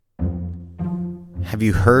Have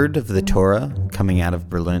you heard of the Torah coming out of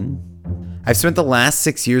Berlin? I've spent the last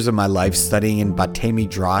 6 years of my life studying in Batei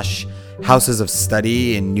Midrash, houses of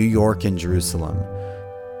study in New York and Jerusalem.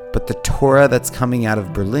 But the Torah that's coming out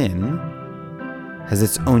of Berlin has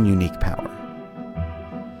its own unique power.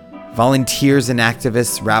 Volunteers and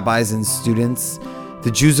activists, rabbis and students,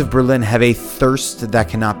 the Jews of Berlin have a thirst that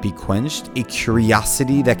cannot be quenched, a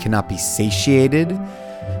curiosity that cannot be satiated.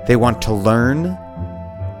 They want to learn,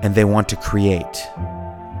 and they want to create.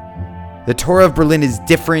 The Torah of Berlin is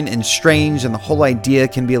different and strange, and the whole idea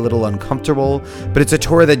can be a little uncomfortable, but it's a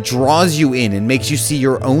Torah that draws you in and makes you see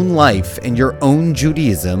your own life and your own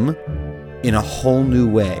Judaism in a whole new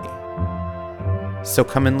way. So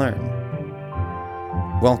come and learn.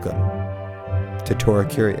 Welcome to Torah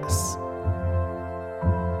Curious.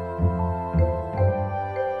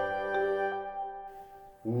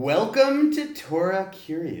 Welcome to Torah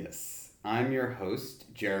Curious. I'm your host,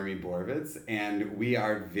 Jeremy Borvitz, and we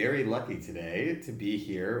are very lucky today to be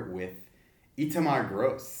here with Itamar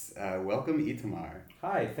Gross. Welcome, Itamar.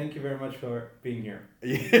 Hi, thank you very much for being here.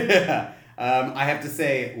 Yeah, I have to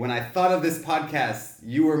say, when I thought of this podcast,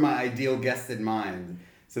 you were my ideal guest in mind.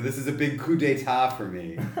 So this is a big coup d'etat for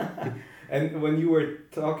me. And when you were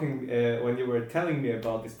talking, when you were telling me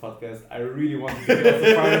about this podcast, I really wanted to be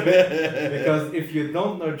also part of it. Because if you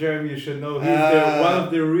don't know Jeremy, you should know he's one of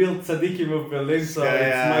the real tzaddikim of Berlin. So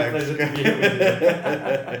it's my pleasure to be here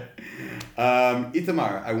with you.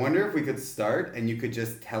 Itamar, I wonder if we could start and you could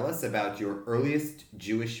just tell us about your earliest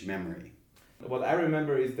Jewish memory. What I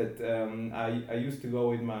remember is that I used to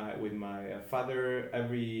go with my father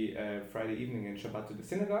every Friday evening and Shabbat to the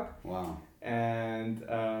synagogue. Wow. And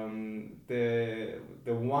the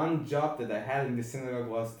one job that I had in the synagogue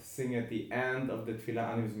was to sing at the end of the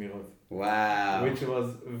Tefillah Ani Uzmirot. Wow. Which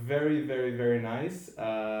was very, very, very nice.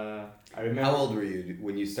 I remember. How old were you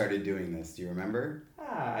when you started doing this? Do you remember?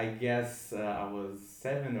 I guess I was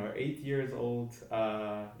 7 or 8 years old.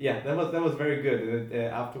 Yeah, that was very good. And,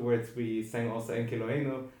 afterwards, we sang also En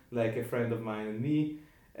Keloheinu, like a friend of mine and me,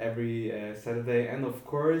 every Saturday. And of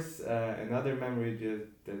course, another memory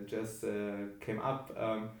that just came up,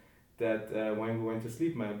 that when we went to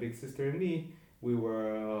sleep, my big sister and me, we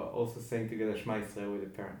were also saying together Shema Yisrael with the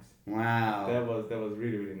parents. Wow. That was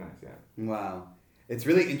really, really nice, yeah. Wow. It's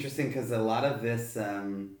really interesting because a lot of this, a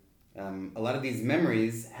lot of these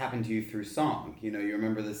memories happen to you through song. You know, you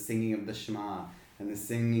remember the singing of the Shema and the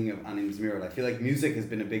singing of Ani Uzmirot. I feel like music has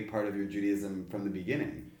been a big part of your Judaism from the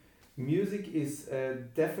beginning. Music is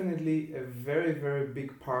definitely a very, very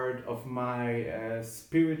big part of my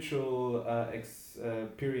spiritual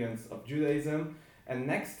experience of Judaism. And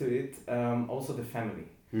next to it, also the family.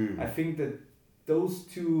 I think that those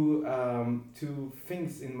two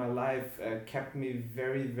things in my life kept me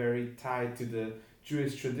very, very tied to the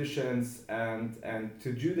Jewish traditions and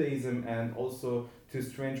to Judaism, and also to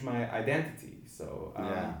strengthen my identity. So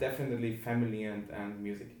definitely family and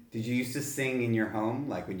music. Did you used to sing in your home,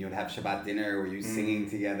 like when you would have Shabbat dinner? Were you singing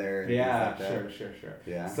together? Yeah, like sure.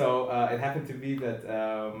 Yeah. So it happened to be that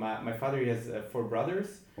my father, he has 4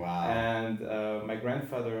 brothers. Wow. And my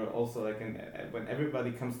grandfather also, like when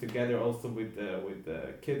everybody comes together, also with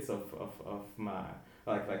the kids of my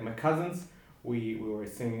like my cousins, we were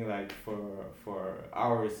singing like for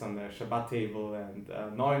hours on the Shabbat table, and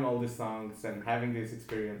knowing all the songs and having this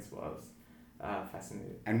experience was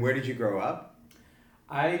fascinating. And where did you grow up?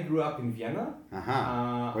 I grew up in Vienna.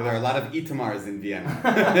 Were there a lot of Itamars in Vienna?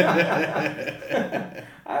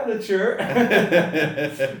 I'm not sure.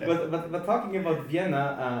 but talking about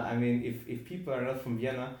Vienna, I mean, if people are not from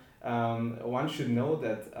Vienna, one should know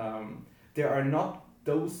that there are not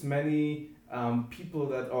those many people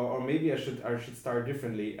that, or maybe I should start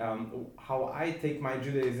differently. How I take my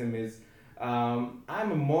Judaism is, I'm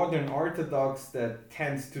a modern Orthodox that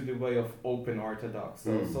tends to the way of open Orthodox.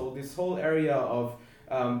 So this whole area of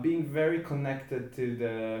being very connected to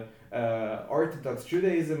the Orthodox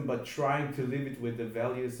Judaism, but trying to live it with the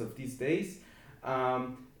values of these days.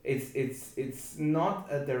 It's not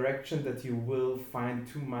a direction that you will find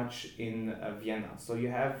too much in Vienna. So you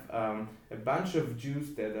have a bunch of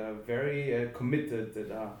Jews that are very committed,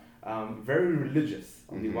 that are very religious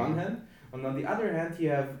on the one hand. And on the other hand, you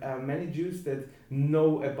have many Jews that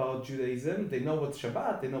know about Judaism. They know what's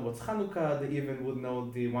Shabbat, they know what's Hanukkah, they even would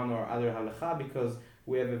know the one or other halakha, because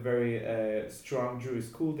we have a very strong Jewish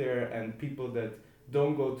school there, and people that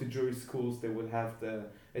don't go to Jewish schools, they would have the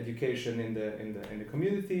education in the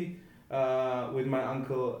community with my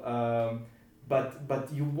uncle. But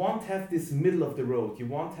you won't have this middle of the road. You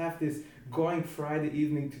won't have this going Friday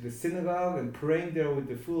evening to the synagogue and praying there with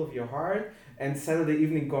the full of your heart, and Saturday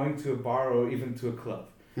evening going to a bar or even to a club.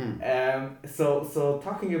 So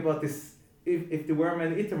talking about this, if there were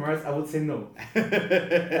many Itamars, I would say no,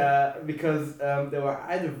 because they were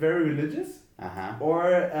either very religious or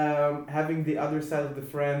having the other side of the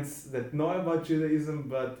friends that know about Judaism,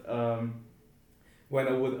 but when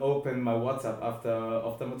I would open my WhatsApp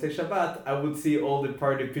after Motzei Shabbat, I would see all the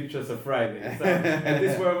party pictures of Friday. So, and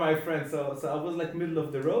these were my friends. So I was like middle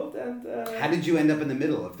of the road. And how did you end up in the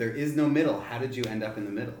middle? If there is no middle, how did you end up in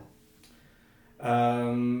the middle?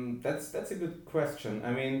 That's a good question.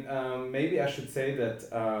 I mean, maybe I should say that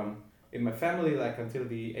in my family, like until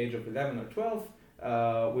the age of 11 or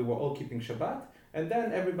 12, we were all keeping Shabbat. And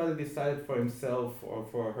then everybody decided for himself or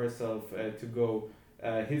for herself to go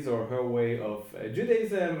his or her way of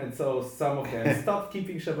Judaism, and so some of them stopped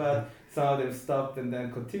keeping Shabbat, some of them stopped and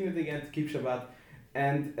then continued again to keep Shabbat,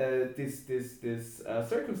 and this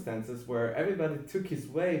circumstances where everybody took his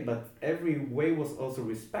way, but every way was also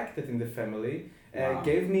respected in the family,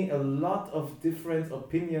 gave me a lot of different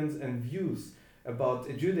opinions and views about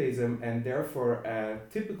Judaism, and therefore a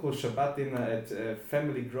typical Shabbat dinner at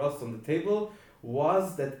family gross on the table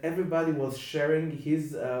was that everybody was sharing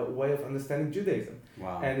his way of understanding Judaism.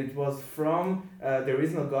 Wow. And it was from there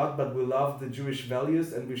is no God, but we love the Jewish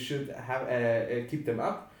values and we should have keep them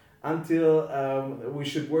up, until we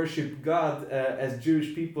should worship God as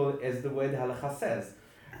Jewish people as the way the halakha says.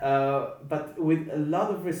 But with a lot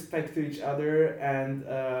of respect to each other and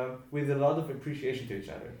with a lot of appreciation to each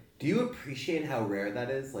other. Do you appreciate how rare that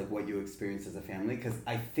is, like what you experience as a family? Because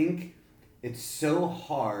I think it's so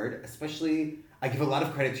hard, especially, I give a lot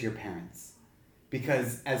of credit to your parents.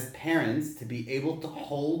 Because as parents, to be able to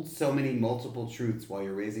hold so many multiple truths while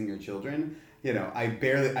you're raising your children, you know,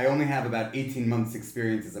 I only have about 18 months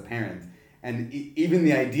experience as a parent. And even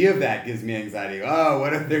the idea of that gives me anxiety. Oh,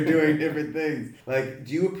 what if they're doing different things? Like,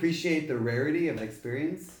 do you appreciate the rarity of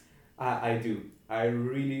experience? I do. I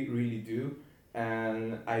really, really do.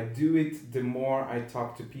 And I do it the more I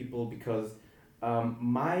talk to people, because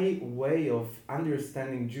my way of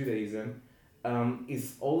understanding Judaism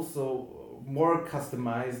is also more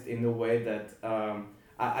customized in the way that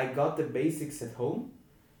I got the basics at home,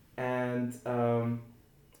 and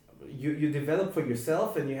you develop for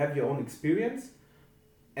yourself and you have your own experience,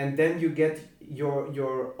 and then you get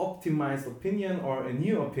your optimized opinion or a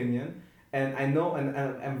new opinion, and I know and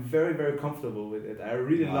I'm very, very comfortable with it. I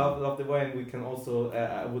really love the way, and we can also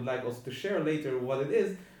I would like also to share later what it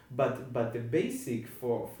is, but the basic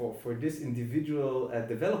for this individual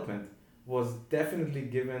development was definitely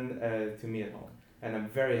given to me at home, and I'm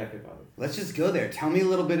very happy about it. Let's just go there. Tell me a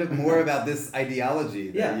little bit more about this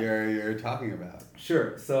ideology that you're talking about.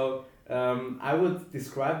 Sure. So I would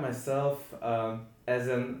describe myself as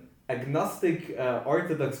an agnostic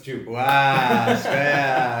Orthodox Jew. Wow,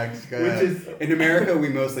 shkoyach. Which is in America we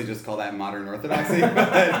mostly just call that modern Orthodoxy.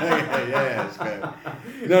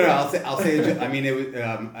 No, I'll say. I mean, it was.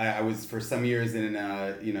 I was for some years in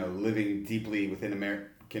living deeply within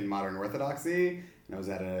American modern Orthodoxy. And I was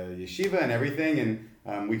at a yeshiva and everything,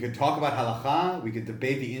 and we could talk about halakha. We could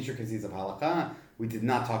debate the intricacies of halakha. We did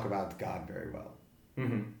not talk about God very well.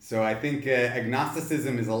 Mm-hmm. So I think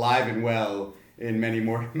agnosticism is alive and well in many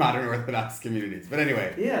more modern Orthodox communities. But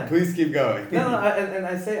anyway, please keep going. And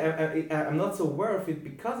I say I'm not so aware of it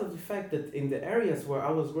because of the fact that in the areas where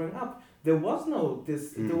I was growing up, there was no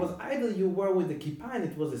this. There was either you were with the kippah and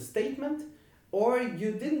it was a statement, or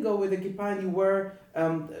you didn't go with the kippah and you were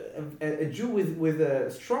a Jew with a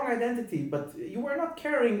strong identity, but you were not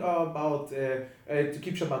caring about to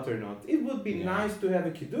keep Shabbat or not. It would be nice to have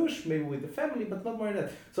a kiddush, maybe with the family, but not more than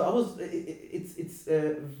that. So I was. It's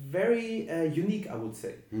very unique, I would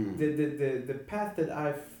say. The path that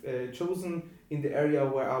I've chosen in the area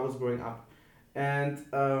where I was growing up, and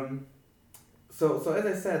so as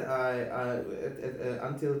I said, I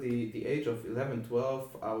until the age of 11,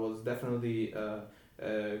 12, I was definitely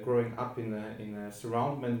growing up in a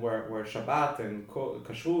surroundment where Shabbat and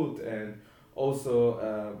kashrut and also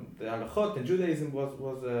the halachot and Judaism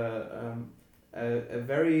was a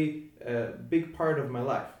very big part of my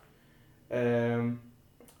life. And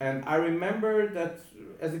I remember that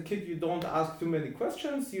as a kid you don't ask too many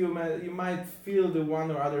questions. You might feel the one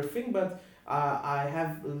or other thing, but I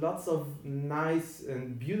have lots of nice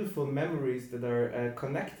and beautiful memories that are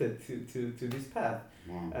connected to this path.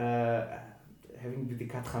 Wow. Having the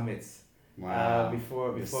Bidikat Chametz. Wow.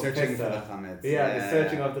 Before searching Pesach. for the chametz. The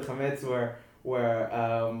searching of the Chametz,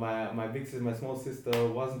 where my big sister, my small sister,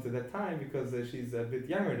 wasn't at that time because she's a bit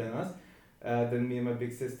younger than us. than me and my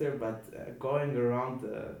big sister, but going around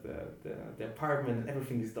the apartment and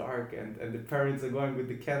everything is dark, and the parents are going with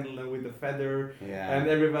the candle and with the feather, and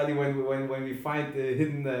everybody when we find the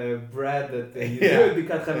hidden bread that you do it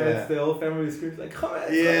because chametz, the whole family screams like chametz.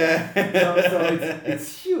 So it's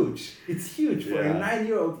huge. It's huge for a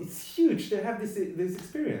 9-year-old. It's huge to have this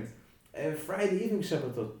experience. Friday evening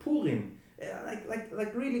Shabbatot, Purim,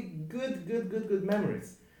 like really good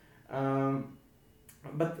memories.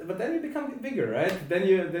 But then you become bigger, right? Then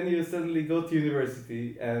you suddenly go to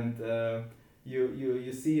university, and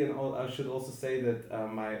you see, and I should also say that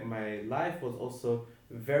my life was also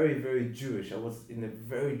very, very Jewish. I was in a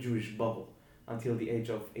very Jewish bubble until the age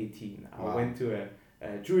of 18. Wow. I went to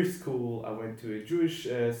a Jewish school. I went to a Jewish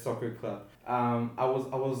soccer club. I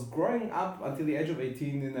was growing up until the age of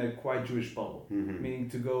 18 in a quite Jewish bubble, meaning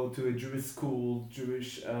to go to a Jewish school,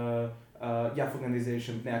 Jewish Yaf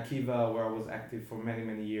organization, Bnei Akiva, where I was active for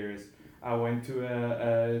many years. I went to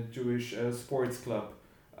a Jewish sports club.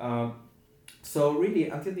 So really,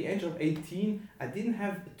 until the age of 18, I didn't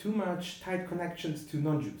have too much tight connections to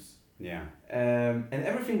non-Jews. Yeah. And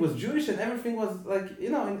everything was Jewish, and everything was like,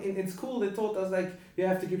 in school they taught us like you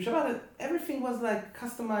have to keep Shabbat, and everything was like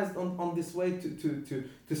customized on this way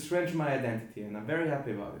to strengthen my identity, and I'm very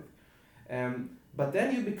happy about it. But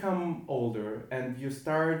then you become older and you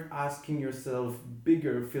start asking yourself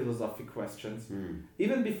bigger philosophical questions.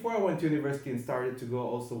 Even before I went to university and started to go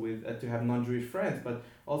also with to have non-Jewish friends, but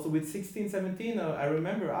also with 16, 17, I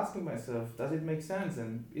remember asking myself, does it make sense,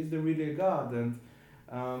 and is there really a God? And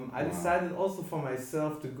I decided also for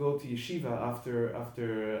myself to go to yeshiva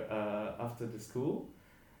after the school,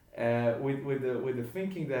 with the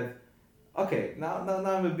thinking that, okay, now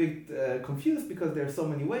I'm a bit confused because there are so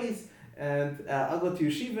many ways, and I'll go to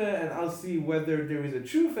yeshiva and I'll see whether there is a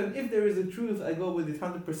truth, and if there is a truth, I go with it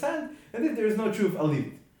 100%, and if there is no truth, I'll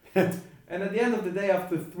leave it. And at the end of the day,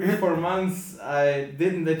 after 3-4 months, I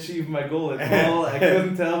didn't achieve my goal at all. I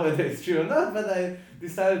couldn't tell whether it's true or not, but I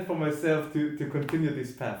decided for myself to continue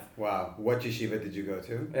this path. Wow. What yeshiva did you go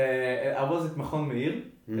to? I was at Machon Meir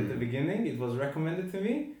at the beginning. It was recommended to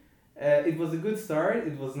me. It was a good start.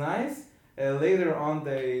 It was nice. Later on,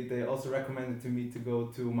 they also recommended to me to go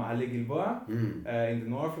to Ma'ale Gilboa in the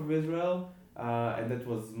north of Israel. And that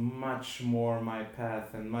was much more my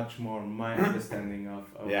path and much more my understanding of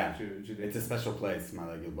Judaism. It's a special place,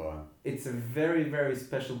 Ma'ale Gilboa. It's a very, very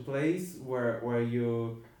special place where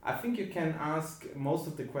I think you can ask most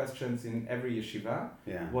of the questions in every yeshiva.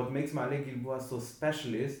 Yeah. What makes Ma'ale Gilboa so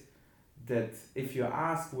special is that if you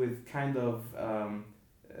ask with kind of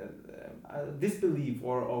disbelief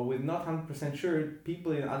or with not 100% sure,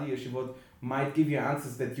 people in other yeshivot might give you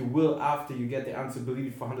answers that you will, after you get the answer, believe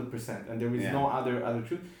it for 100%, and there is no other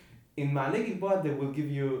truth. In Ma'ale Gilboa, they will give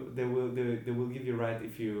you right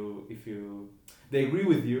if you they agree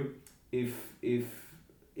with you if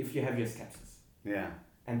you have your skepsis. Yeah.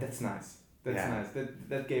 And that's nice. That's nice.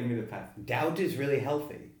 That gave me the path. Doubt is really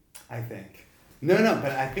healthy, I think. No,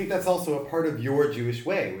 but I think that's also a part of your Jewish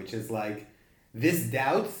way, which is like this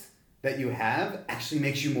doubt that you have actually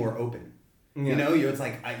makes you more open. Yeah. It's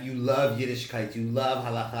like you love Yiddishkeit, you love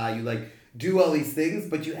halacha, you like do all these things,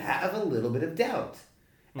 but you have a little bit of doubt,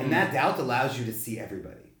 and that doubt allows you to see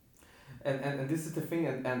everybody. And this is the thing,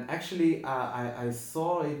 and actually I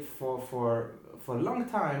saw it for a long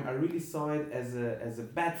time. I really saw it as a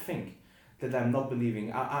bad thing that I'm not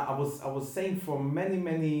believing. I was saying for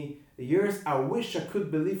many years, I wish I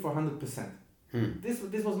could believe for 100%.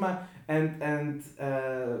 This was my and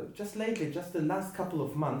just lately, just the last couple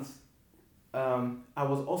of months, I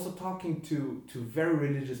was also talking to very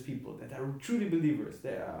religious people that are truly believers.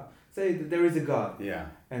 They say that there is a God. Yeah.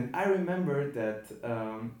 And I remember that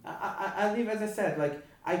I live, as I said, like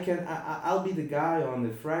I'll be the guy on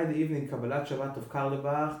the Friday evening Kabbalat Shabbat of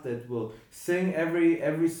Carlebach that will sing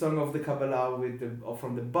every song of the Kabbalah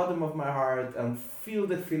from the bottom of my heart and feel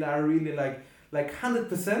the tefillah really like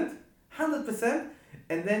 100%.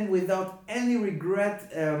 And then without any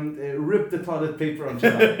regret, rip the toilet paper on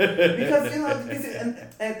Shabbat. Because, this is,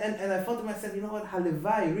 and I thought to myself, you know what,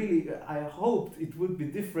 halevai, really, I hoped it would be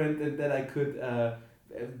different and that I could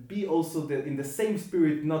be also in the same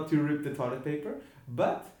spirit not to rip the toilet paper.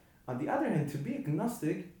 But, on the other hand, to be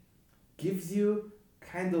agnostic gives you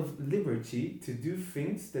kind of liberty to do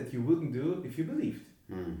things that you wouldn't do if you believed.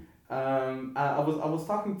 I was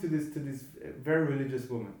talking to this very religious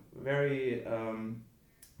woman, very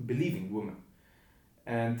believing woman,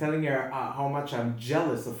 and telling her how much I'm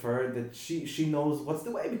jealous of her, that she knows what's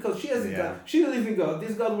the way, because she has a God. She believes in God.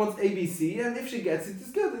 This God wants ABC, and if she gets it,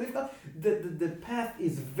 it's good. And if not, the path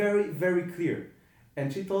is very, very clear. And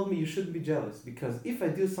she told me, you shouldn't be jealous, because if I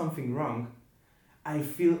do something wrong, I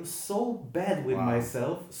feel so bad with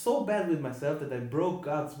myself that I broke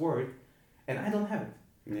God's word, and I don't have it.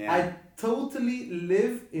 Yeah. I totally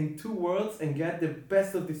live in two worlds and get the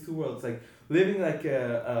best of these two worlds. Like living like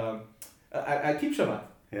I keep Shabbat.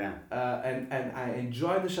 Yeah. And I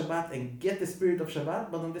enjoy the Shabbat and get the spirit of Shabbat,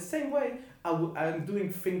 but in the same way, I'm doing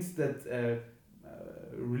things that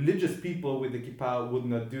religious people with the kippah would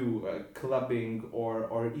not do, clubbing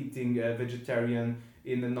or eating vegetarian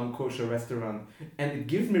in a non-kosher restaurant. And it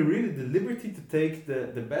gives me really the liberty to take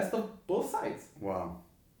the best of both sides. Wow.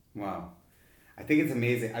 I think it's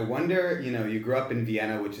amazing. I wonder, you grew up in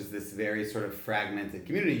Vienna, which is this very sort of fragmented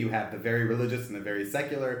community. You have the very religious and the very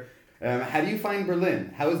secular. How do you find Berlin?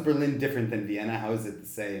 How is Berlin different than Vienna? How is it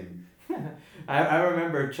the same? I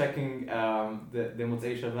remember checking the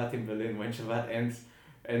Motzei Shabbat in Berlin when Shabbat ends,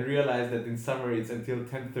 and realized that in summer it's until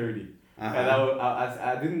 10:30. Uh-huh. And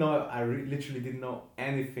I didn't know, literally didn't know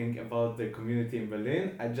anything about the community in Berlin.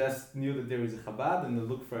 I just knew that there is a Chabad, and I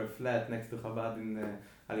looked for a flat next to Chabad in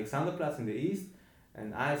Alexanderplatz in the east. And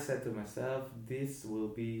I said to myself, this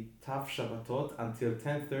will be tough Shabbatot until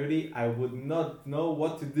 10:30. I would not know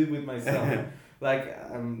what to do with myself. Like,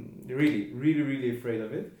 I'm really, really, really afraid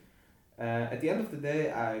of it. At the end of the day,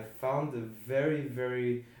 I found a very, very...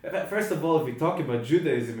 First of all, if we talk about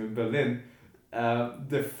Judaism in Berlin,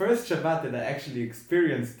 the first Shabbat that I actually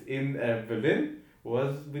experienced in Berlin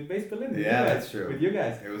was with Base Berlin. Yeah, that's true. With you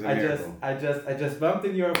guys. It was a miracle. I just bumped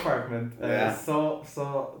in your apartment. Saw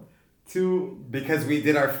two... Because we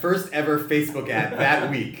did our first ever Facebook ad that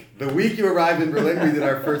week. The week you arrived in Berlin, we did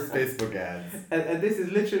our first Facebook ads. And this is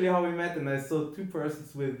literally how we met, and I saw two persons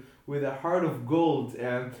with a heart of gold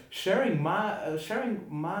and sharing my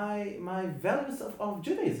values of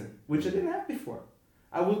Judaism, which I didn't have before.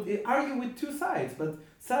 I would argue with two sides, but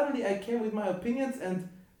suddenly I came with my opinions, and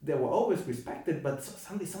they were always respected, but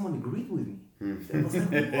suddenly someone agreed with me. It was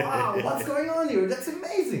like, wow, what's going on here? That's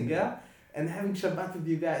amazing, yeah? And having Shabbat with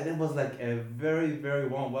you guys, that was like a very, very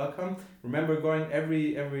warm welcome. Remember going every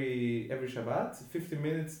Shabbat, 15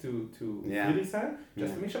 minutes to Friedrichshain,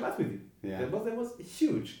 just to make Shabbat with you. Yeah. That was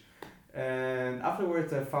huge. And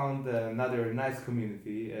afterwards I found another nice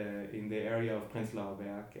community in the area of Prenzlauer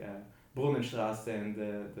Berg, Brunnenstraße, and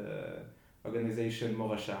the organization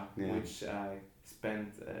Morasha, which I spent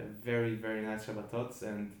very, very nice Shabbatot.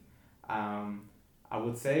 And I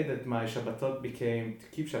would say that my Shabbatot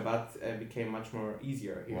keep Shabbat became much more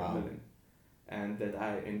easier here in Berlin. And that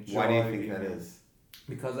I enjoy. Why do you think that is?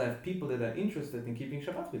 Because I have people that are interested in keeping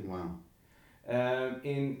Shabbat with me. Wow.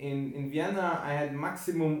 In Vienna, I had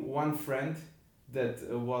maximum one friend that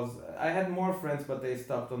I had more friends, but they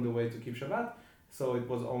stopped on the way to keep Shabbat. So it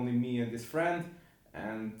was only me and this friend.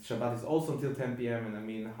 And Shabbat is also until 10 p.m. And I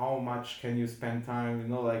mean, how much can you spend time,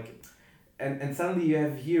 And suddenly you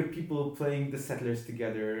have here people playing the Settlers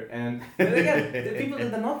together, and again, the people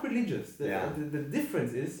that are not religious. The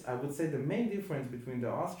difference is, I would say, the main difference between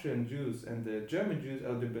the Austrian Jews and the German Jews,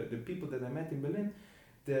 or the people that I met in Berlin,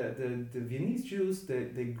 the Viennese Jews,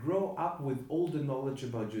 they grow up with all the knowledge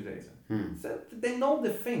about Judaism. So they know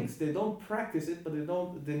the things. They don't practice it, but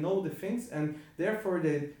they know the things, and therefore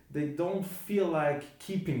they don't feel like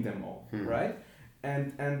keeping them all, right?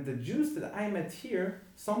 And the Jews that I met here,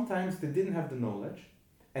 sometimes they didn't have the knowledge,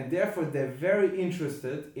 and therefore they're very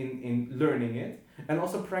interested in learning it and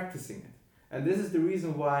also practicing it. And this is the reason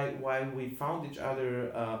why we found each other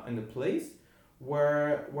in a place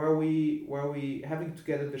where we having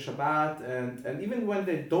together the Shabbat, and even when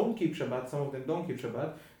they don't keep Shabbat, some of them don't keep Shabbat,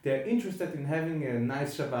 they're interested in having a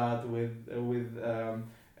nice Shabbat with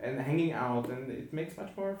and hanging out, and it makes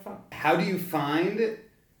much more fun. How do you find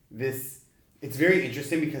this? It's very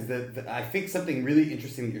interesting because I think something really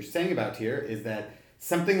interesting that you're saying about here is that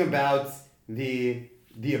something about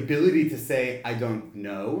the ability to say I don't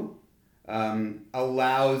know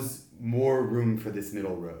allows more room for this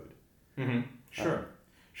middle road. Mm-hmm.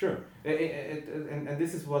 Sure. And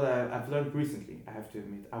this is what I've learned recently, I have to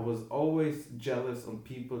admit. I was always jealous on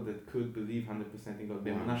people that could believe 100% in God.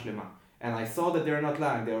 And I saw that they're not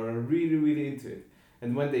lying. They were really, really into it.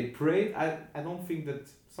 And when they prayed, I don't think that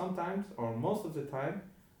sometimes, or most of the time,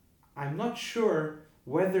 I'm not sure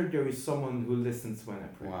whether there is someone who listens when I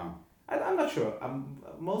pray. Wow. I'm not sure.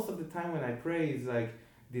 Most of the time when I pray is like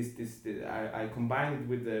I combine it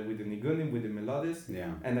with the nigunim, with the melodies,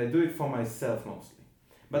 and I do it for myself mostly.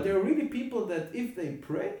 But there are really people that if they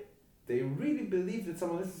pray, they really believe that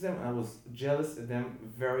someone listens to them. I was jealous of them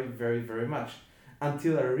very, very, very much,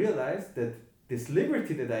 until I realized that this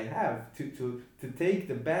liberty that I have to take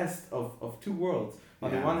the best of two worlds. On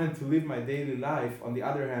the one hand, to live my daily life. On the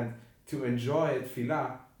other hand, to enjoy a tefillah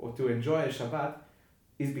or to enjoy a Shabbat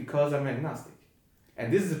is because I'm agnostic.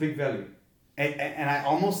 And this is a big value. And I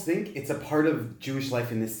almost think it's a part of Jewish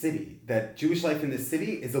life in this city, that Jewish life in this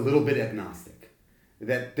city is a little bit agnostic.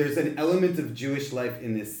 That there's an element of Jewish life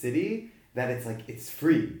in this city that it's like, it's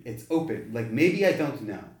free, it's open. Like, maybe I don't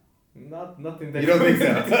know. Not in that. You don't think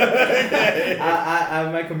so?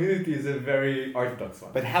 My community is a very orthodox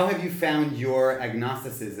one. But how have you found your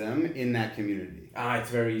agnosticism in that community?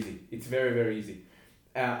 It's very easy. It's very, very easy.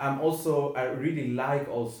 I really like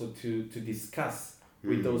also to discuss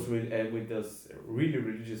with those really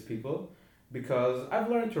religious people, because I've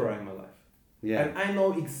learned Torah in my life. Yeah. And I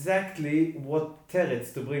know exactly what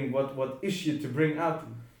teretz to bring, what issue to bring up,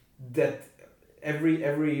 that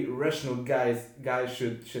every rational guy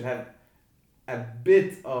should have a bit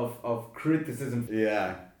of criticism.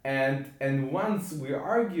 Yeah. And once we're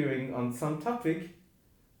arguing on some topic,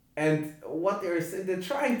 and what they're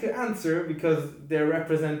trying to answer because they're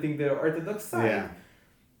representing the orthodox side. Yeah.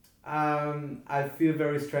 I feel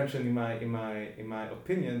very strengthened in my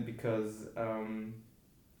opinion, because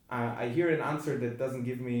I hear an answer that doesn't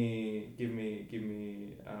give me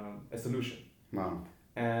a solution. Wow.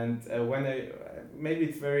 And when maybe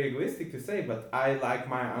it's very egoistic to say, but I like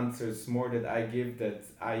my answers more that I give, that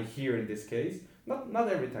I hear in this case. Not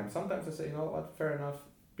every time. Sometimes I say, you know what, fair enough,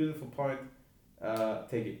 beautiful point,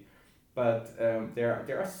 take it. But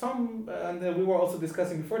there are some, and we were also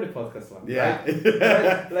discussing before the podcast one. Yeah.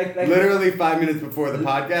 Right? like Literally 5 minutes before the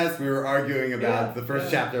podcast, we were arguing about the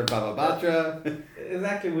first chapter of Baba Batra.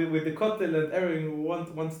 Exactly, with the Kotel and everything,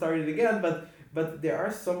 one started again, but there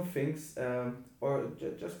are some things, or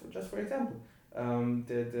just for example,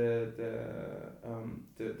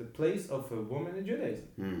 the place of a woman in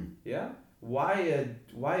Judaism. Yeah, why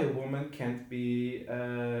a woman can't be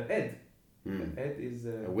Ed? Ed is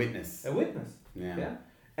a witness. A witness. Yeah.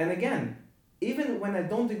 And again, even when I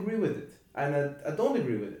don't agree with it, and I don't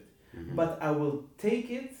agree with it, but I will take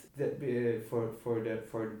it for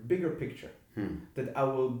the bigger picture. That I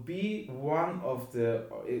will be one of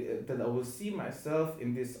that I will see myself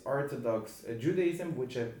in this Orthodox Judaism,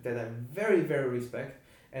 that I very, very respect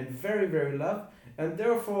and very, very love, and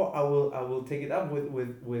therefore I will take it up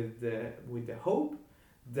with the hope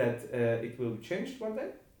that it will be changed one day.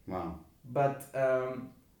 Wow. But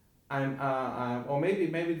or maybe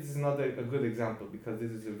this is not a good example, because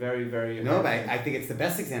this is a very, very no, but I think it's the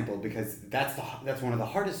best example, because that's one of the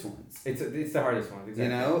hardest ones. It's the hardest one, exactly. You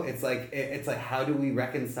know, it's like how do we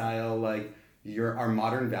reconcile like our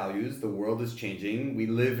modern values? The world is changing. We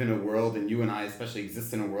live in a world, and you and I especially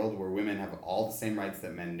exist in a world where women have all the same rights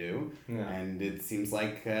that men do, and it seems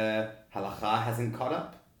like halakha hasn't caught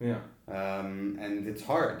up. Yeah. And it's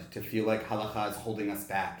hard to feel like halakha is holding us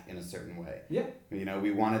back in a certain way. Yeah. You know,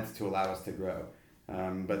 we want it to allow us to grow.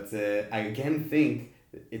 But I again think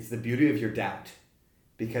it's the beauty of your doubt,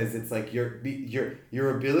 because it's like your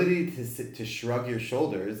ability to shrug your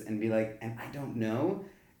shoulders and be like, and I don't know,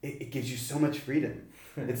 it gives you so much freedom.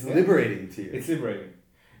 It's liberating to you. It's liberating.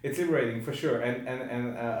 It's liberating for sure.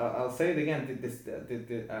 And I'll say it again.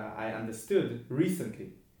 I understood recently.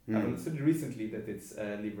 I've understood recently that it's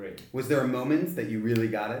liberating. Was there a moment that you really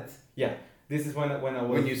got it? Yeah. This is when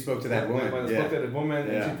you spoke to that woman. When I spoke to the woman,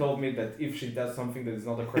 and she told me that if she does something that is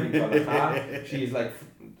not according to halakha, she is like,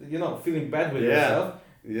 feeling bad with herself.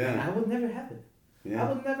 Yeah. And I would never have it. Yeah. I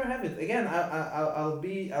would never have it. Again, I'll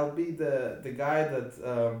be the guy that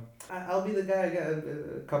I'll be the guy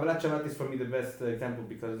again. Kabbalat Shabbat is for me the best example,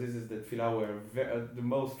 because this is the tefillah where the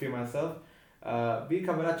most feel myself. Be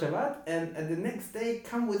Kabbalat Shabbat, and the next day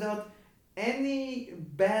come without any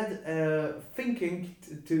bad thinking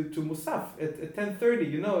to Musaf at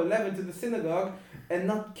 10:30, 11 to the synagogue, and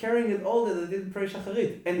not carrying it all that I didn't pray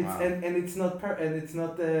Shacharit, and it's not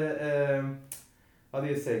how do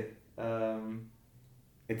you say?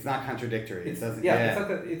 It's not contradictory. It's not.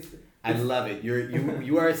 I love it.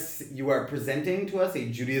 You are presenting to us a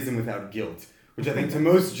Judaism without guilt, which I think to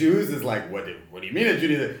most Jews is like, what do you mean a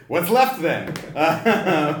Judaism? What's left then?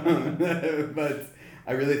 But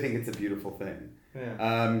I really think it's a beautiful thing.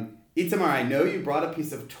 Yeah. Itamar, I know you brought a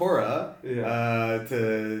piece of Torah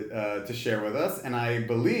to share with us, and I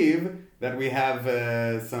believe that we have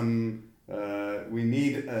we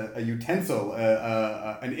need a utensil,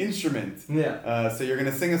 an instrument. Yeah. So you're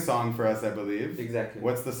going to sing a song for us, I believe. Exactly.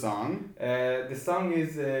 What's the song? The song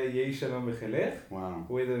is Yehi Shalom B'Chelech. Wow.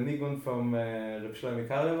 With a nigun from Reb Shlomo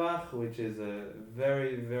Karlebach, which is a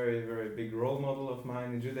very, very, very big role model of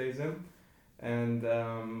mine in Judaism. And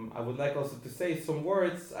I would like also to say some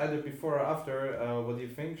words, either before or after. What do you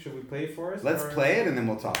think? Should we play for us? Let's play it and then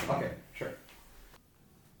we'll talk about it. it. Okay, sure.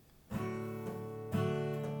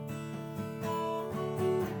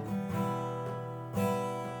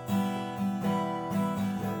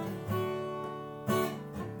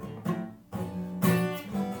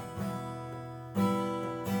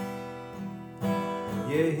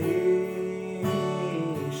 יהי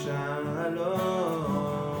שלום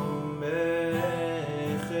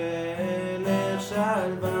בחלק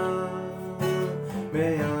שלווה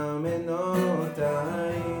בארמנותיי.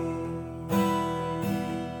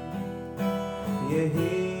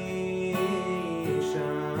 יהי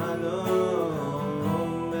שלום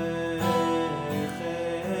בחלק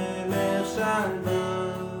שלווה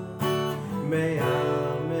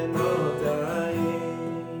בארמנותיי.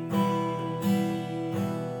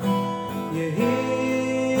 יהי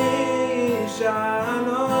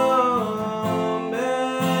שלום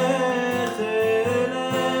בחלק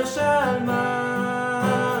שלווה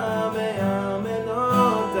בארמנותיי.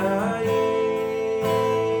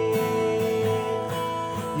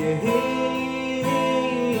 יהי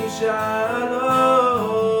שלום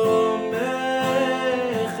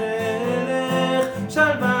בחלק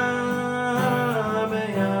שלווה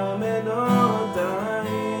בארמנותיי.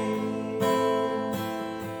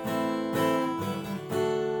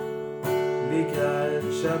 לקראת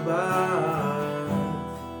שבת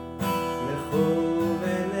לכו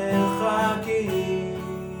ונרחקים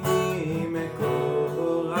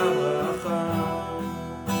מקור הברכה.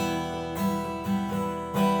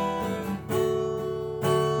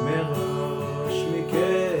 מראש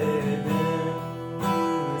מקדם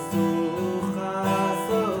ניסוחה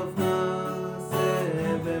סוף נעשה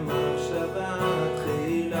במחשבה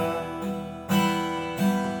תחילה.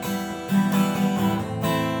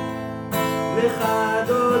 לך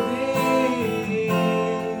דודי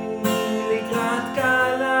לקראת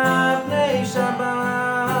כלה פני שבת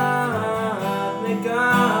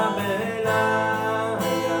נקבלה.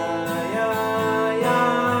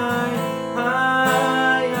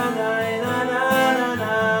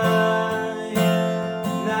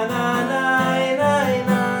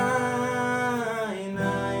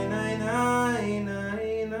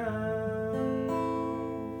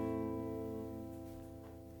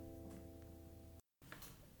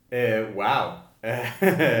 Wow.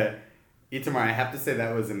 Itamar, I have to say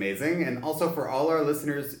that was amazing. And also for all our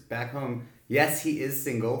listeners back home, yes, he is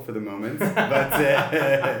single for the moment, but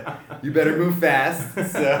you better move fast.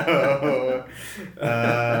 So,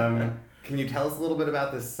 can you tell us a little bit about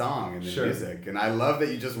this song and the Sure. music? And I love that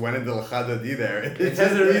you just went into L'Chadodi there. It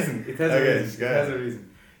has a reason. It has a Okay, reason. go It ahead. has a reason.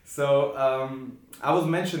 So I was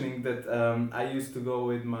mentioning that I used to go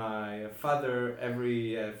with my father every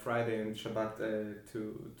Friday and Shabbat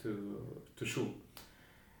to shul.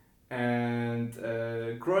 And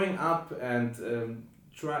growing up and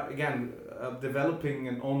developing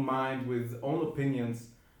an own mind with own opinions,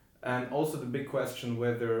 and also the big question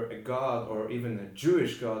whether a God or even a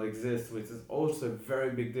Jewish God exists, which is also a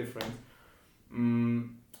very big difference.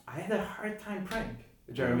 I had a hard time praying,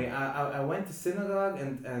 Jeremy. I went to synagogue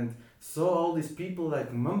and saw all these people like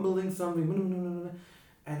mumbling something,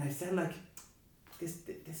 and I said like,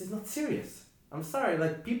 this is not serious. I'm sorry,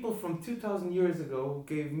 like people from 2,000 years ago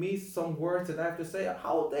gave me some words that I have to say.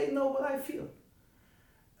 How would they know what I feel?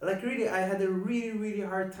 Like really, I had a really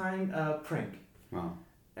hard time praying. Wow.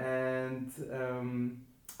 And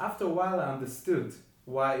after a while I understood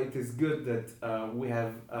why it is good that we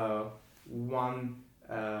have one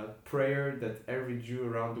prayer that every Jew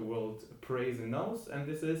around the world prays and knows, and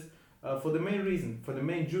this is for the main reason, for the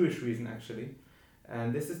main Jewish reason actually, and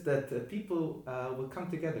this is that people will come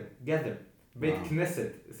together. Beit Wow.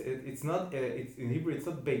 Knesset. It's not. It's in Hebrew. It's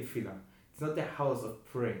not Beit Tfilah. It's not the house of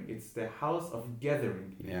praying. It's the house of gathering.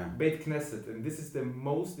 Yeah. Beit Knesset, and this is the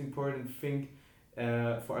most important thing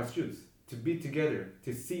for us Jews, to be together,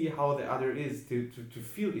 to see how the other is, to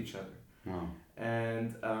feel each other. Wow. And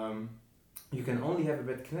you can only have a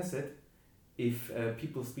Beit Knesset if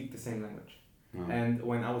people speak the same language. Wow. And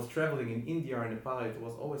when I was traveling in India or Nepal, it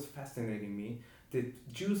was always fascinating me that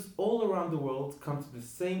Jews all around the world come to the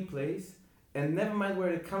same place, and never mind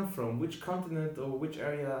where they come from, which continent or which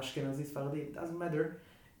area, Ashkenazi, Sephardi, it doesn't matter.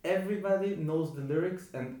 Everybody knows the lyrics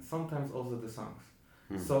and sometimes also the songs.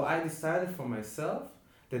 So I decided for myself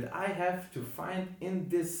that I have to find in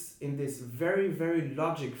this very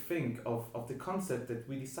logic thing of the concept that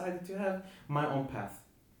we decided to have my own path.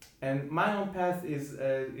 And my own path is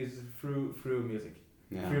through music,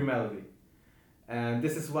 Yeah. through melody. And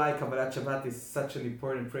this is why Kabbalat Shabbat is such an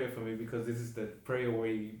important prayer for me, because this is the prayer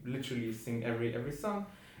where you literally sing every song.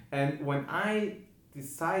 And when I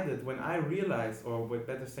realized, or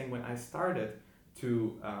better saying, when I started to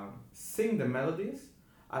sing the melodies,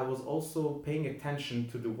 I was also paying attention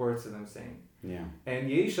to the words that I'm saying. Yeah. And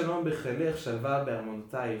Yehi Shalom B'Chelech Shalva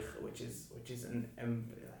Be'armonotayich, which is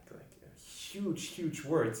like huge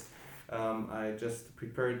words. I just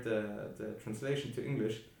prepared the translation to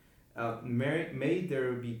English. May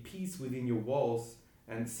there be peace within your walls,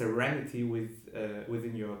 and serenity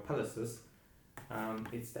within your palaces.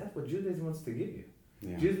 It's that what Judaism wants to give you.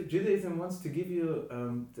 Yeah. Judaism wants to give you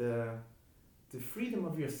the freedom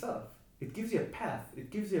of yourself. It gives you a path.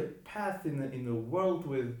 It gives you a path in a world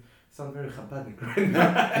with. Sound very Chabadnik right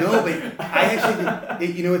now. No, but I actually,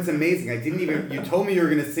 it's amazing. I didn't even, you told me you were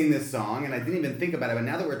going to sing this song, and I didn't even think about it, but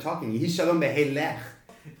now that we're talking, Yehi Shalom Behelech.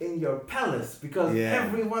 In your palace, because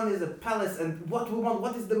everyone is a palace, and what we want,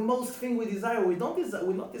 what is the most thing we desire? We're not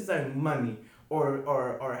desiring money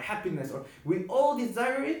or happiness, or we all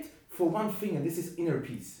desire it for one thing, and this is inner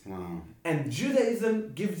peace. Wow. And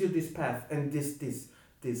Judaism gives you this path and this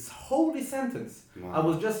holy sentence. Wow. I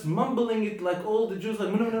was just mumbling it like all the Jews,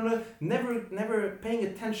 like never paying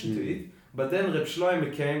attention to it. But then Reb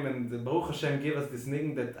Shloime came and Baruch Hashem gave us this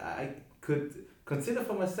thing that I could consider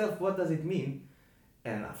for myself. What does it mean?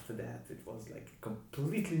 And after that, it was like a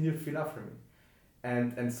completely new tefillah for me.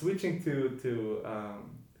 And switching to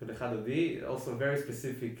Lecha Dodi, also a very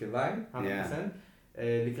specific line, 100%.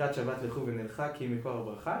 Likrat Shabbat lechu v'nelcha ki mikor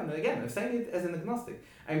bracha. And again, I'm saying it as an agnostic.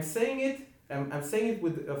 I'm saying it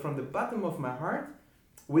with from the bottom of my heart,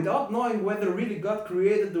 without knowing whether really God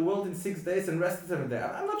created the world in 6 days and rested 7 days.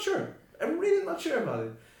 I'm not sure. I'm really not sure about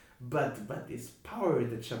it. But this power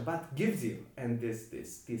that Shabbat gives you, and this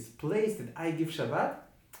place that I give Shabbat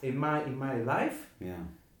in my life,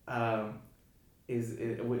 is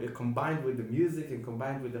combined with the music and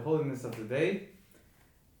combined with the holiness of the day,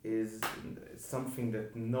 is something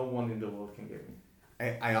that no one in the world can give me.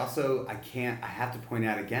 I have to point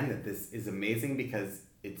out again that this is amazing because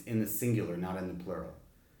it's in the singular, not in the plural.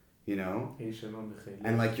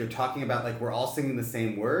 And like you're talking about, like we're all singing the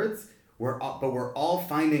same words, but we're all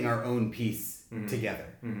finding our own peace together.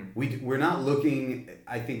 Mm-hmm. We're not looking,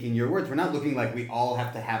 I think in your words, we're not looking like we all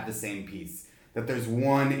have to have the same peace, that there's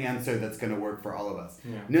one answer that's going to work for all of us.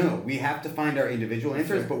 Yeah. No, we have to find our individual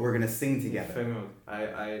answers, but we're going to sing together.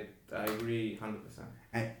 I agree 100%.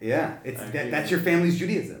 That's your family's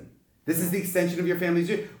Judaism. This is the extension of your family's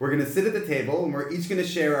Judaism. We're going to sit at the table and we're each going to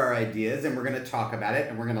share our ideas and we're going to talk about it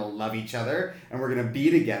and we're going to love each other and we're going to be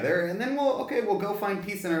together and then we'll go find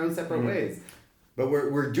peace in our own separate ways. But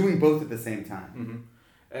we're doing both at the same time.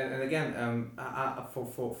 Mm-hmm. And again,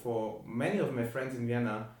 for many of my friends in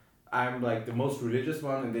Vienna, I'm like the most religious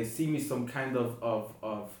one, and they see me some kind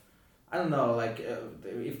of I don't know, like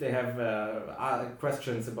if they have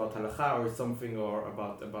questions about halakha or something, or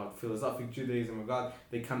about philosophic Judaism or God,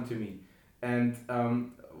 they come to me. And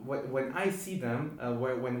when I see them,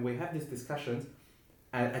 when we have these discussions,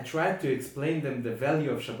 I try to explain them the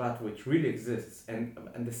value of Shabbat, which really exists. And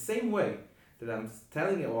the same way that I'm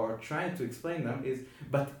telling or trying to explain them is,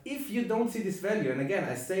 but if you don't see this value, and again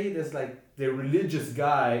I say it as like the religious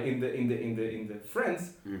guy in the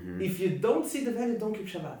friends, if you don't see the value, don't keep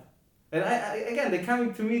Shabbat. And they're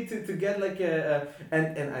coming to me to get like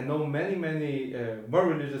and I know many more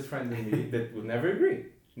religious friends than me that will never agree.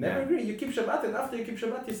 Agree. You keep Shabbat, and after you keep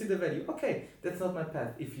Shabbat, you see the value. Okay, that's not my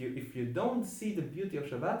path. If you don't see the beauty of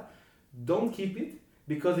Shabbat, don't keep it,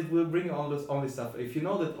 because it will bring all this stuff. If you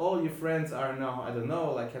know that all your friends are now, I don't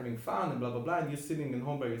know, like having fun and blah blah blah, and you're sitting at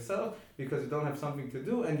home by yourself because you don't have something to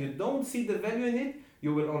do, and you don't see the value in it,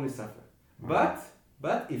 you will only suffer. Wow.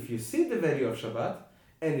 But if you see the value of Shabbat,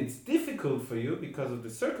 and it's difficult for you because of the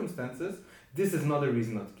circumstances, this is not a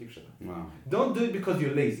reason not to keep Shabbat. Wow. Don't do it because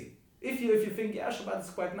you're lazy. If you think, Shabbat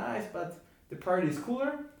is quite nice, but the party is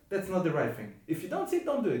cooler, that's not the right thing. If you don't see it,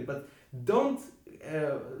 don't do it. But don't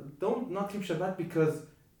not keep Shabbat because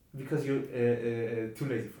you're too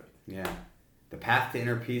lazy for it. Yeah. The path to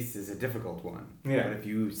inner peace is a difficult one. Yeah. But if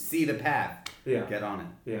you see the path, get on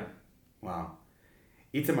it. Yeah. Wow.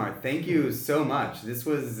 Itamar, thank you so much. This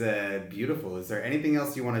was beautiful. Is there anything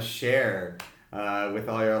else you want to share with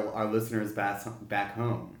all our listeners back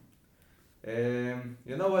home?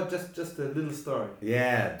 You know what? Just a little story.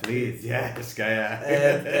 Yeah, please. Yeah, Shkaya.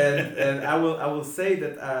 and I will say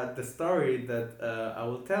that the story that I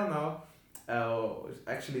will tell now,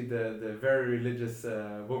 actually the very religious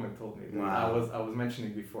woman told me that. Wow. I was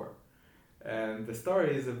mentioning before, and the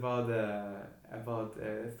story is about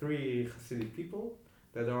 3 Hasidic people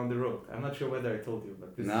that are on the road. I'm not sure whether I told you,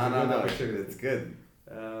 but this no, it's good.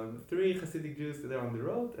 3 Hasidic Jews that are on the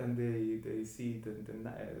road, and they see the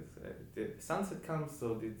sunset comes,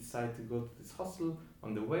 so they decide to go to this hostel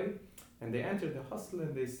on the way, and they enter the hostel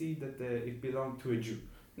and they see that it belonged to a Jew.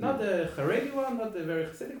 Not the Haredi one, not the very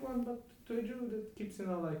Hasidic one, but to a Jew that keeps,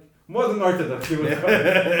 like modern Orthodox, you would call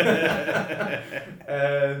it.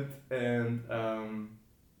 and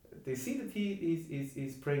they see that he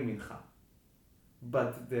is praying Mincha.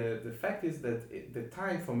 But the fact is that the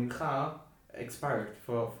time for Mincha expired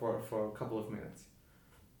for a couple of minutes.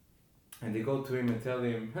 And they go to him and tell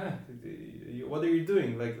him, what are you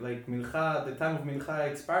doing? Like Mincha, the time of Mincha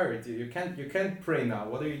expired. You can't pray now.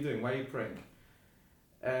 What are you doing? Why are you praying?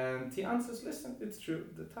 And he answers, listen, it's true.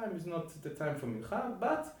 The time is not the time for Mincha,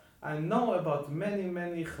 but I know about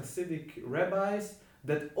many Hasidic rabbis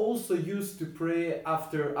that also used to pray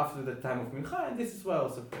after the time of Mincha, and this is why I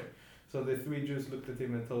also pray. So the three Jews looked at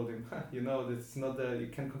him and told him, this is not you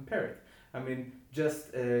can compare it. I mean,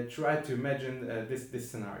 just try to imagine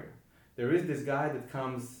this scenario. There is this guy that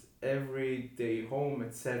comes every day home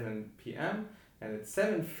at 7 p.m. and at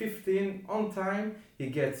 7:15 on time he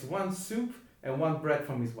gets one soup and one bread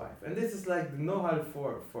from his wife. And this is like the know-how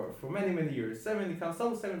for many years. He comes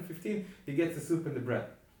home, 7:15, he gets the soup and the bread.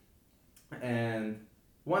 And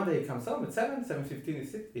one day he comes home at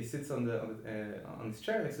 7:15 he sits on his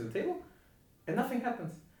chair next to the table, and nothing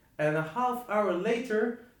happens. And a half hour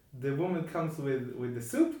later, the woman comes with the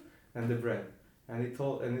soup and the bread. And he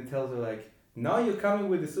tells her, like, now you're coming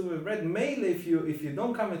with the soup and bread. Mainly if you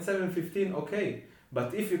don't come at 7:15, okay.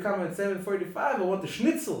 But if you come at 7:45, I want the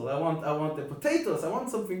schnitzel, I want the potatoes, I want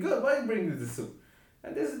something good. Why bring you the soup?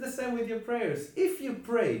 And this is the same with your prayers. If you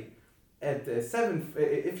pray at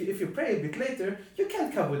if you pray a bit later, you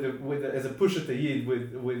can't come with as a push at the yid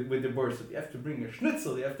with the borsut. You have to bring a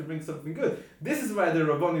schnitzel. You have to bring something good. This is why the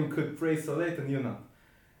Rabbonim could pray so late and you not.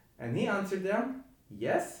 And he answered them,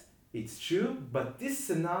 yes, it's true, but this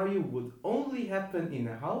scenario would only happen in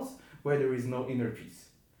a house where there is no inner peace.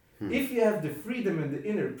 If you have the freedom and the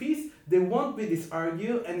inner peace, there won't be this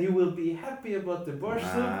argue, and you will be happy about the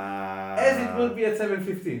borsut as it will be at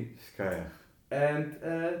 7:15. And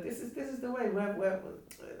this is the way.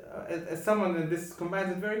 As someone, and this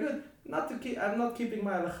combines it very good. I'm not keeping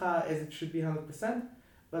my halacha as it should be 100%,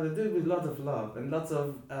 but I do it with lots of love and lots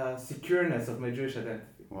of secureness of my Jewish identity.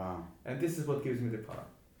 Wow. And this is what gives me the power.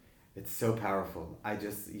 It's so powerful.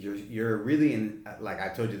 You're really like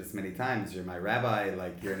I've told you this many times, you're my rabbi,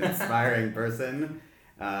 like you're an inspiring person.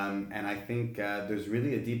 And I think there's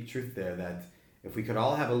really a deep truth there that if we could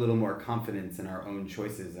all have a little more confidence in our own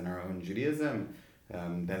choices and our own Judaism,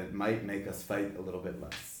 that it might make us fight a little bit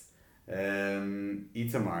less.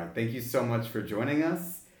 Itamar, thank you so much for joining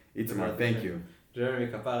us. Itamar, thank you. Jeremy,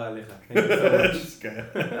 kapara alecha. Thank you so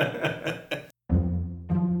much.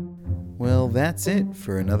 Well, that's it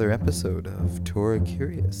for another episode of Torah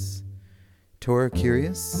Curious. Torah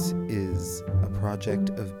Curious is a project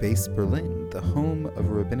of Base Berlin, the home of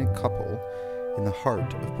a rabbinic couple in the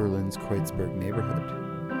heart of Berlin's Kreuzberg neighborhood.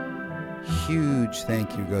 Huge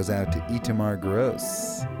thank you goes out to Itamar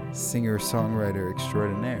Gross, singer-songwriter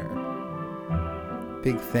extraordinaire.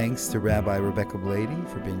 Big thanks to Rabbi Rebecca Blady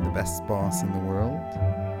for being the best boss in the world,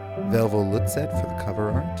 Velvo Lutzet for the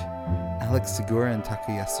cover art, Alex Segura and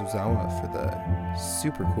Taka Yasuzawa for the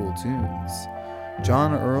super cool tunes,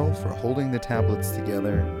 John Earl for holding the tablets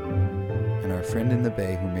together, and our friend in the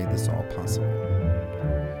Bay who made this all possible.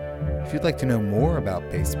 If you'd like to know more about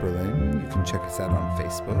Base Berlin, you can check us out on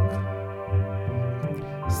Facebook.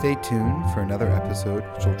 Stay tuned for another episode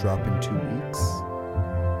which will drop in 2 weeks.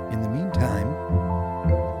 In the meantime,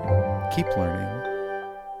 keep learning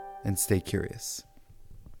and stay curious.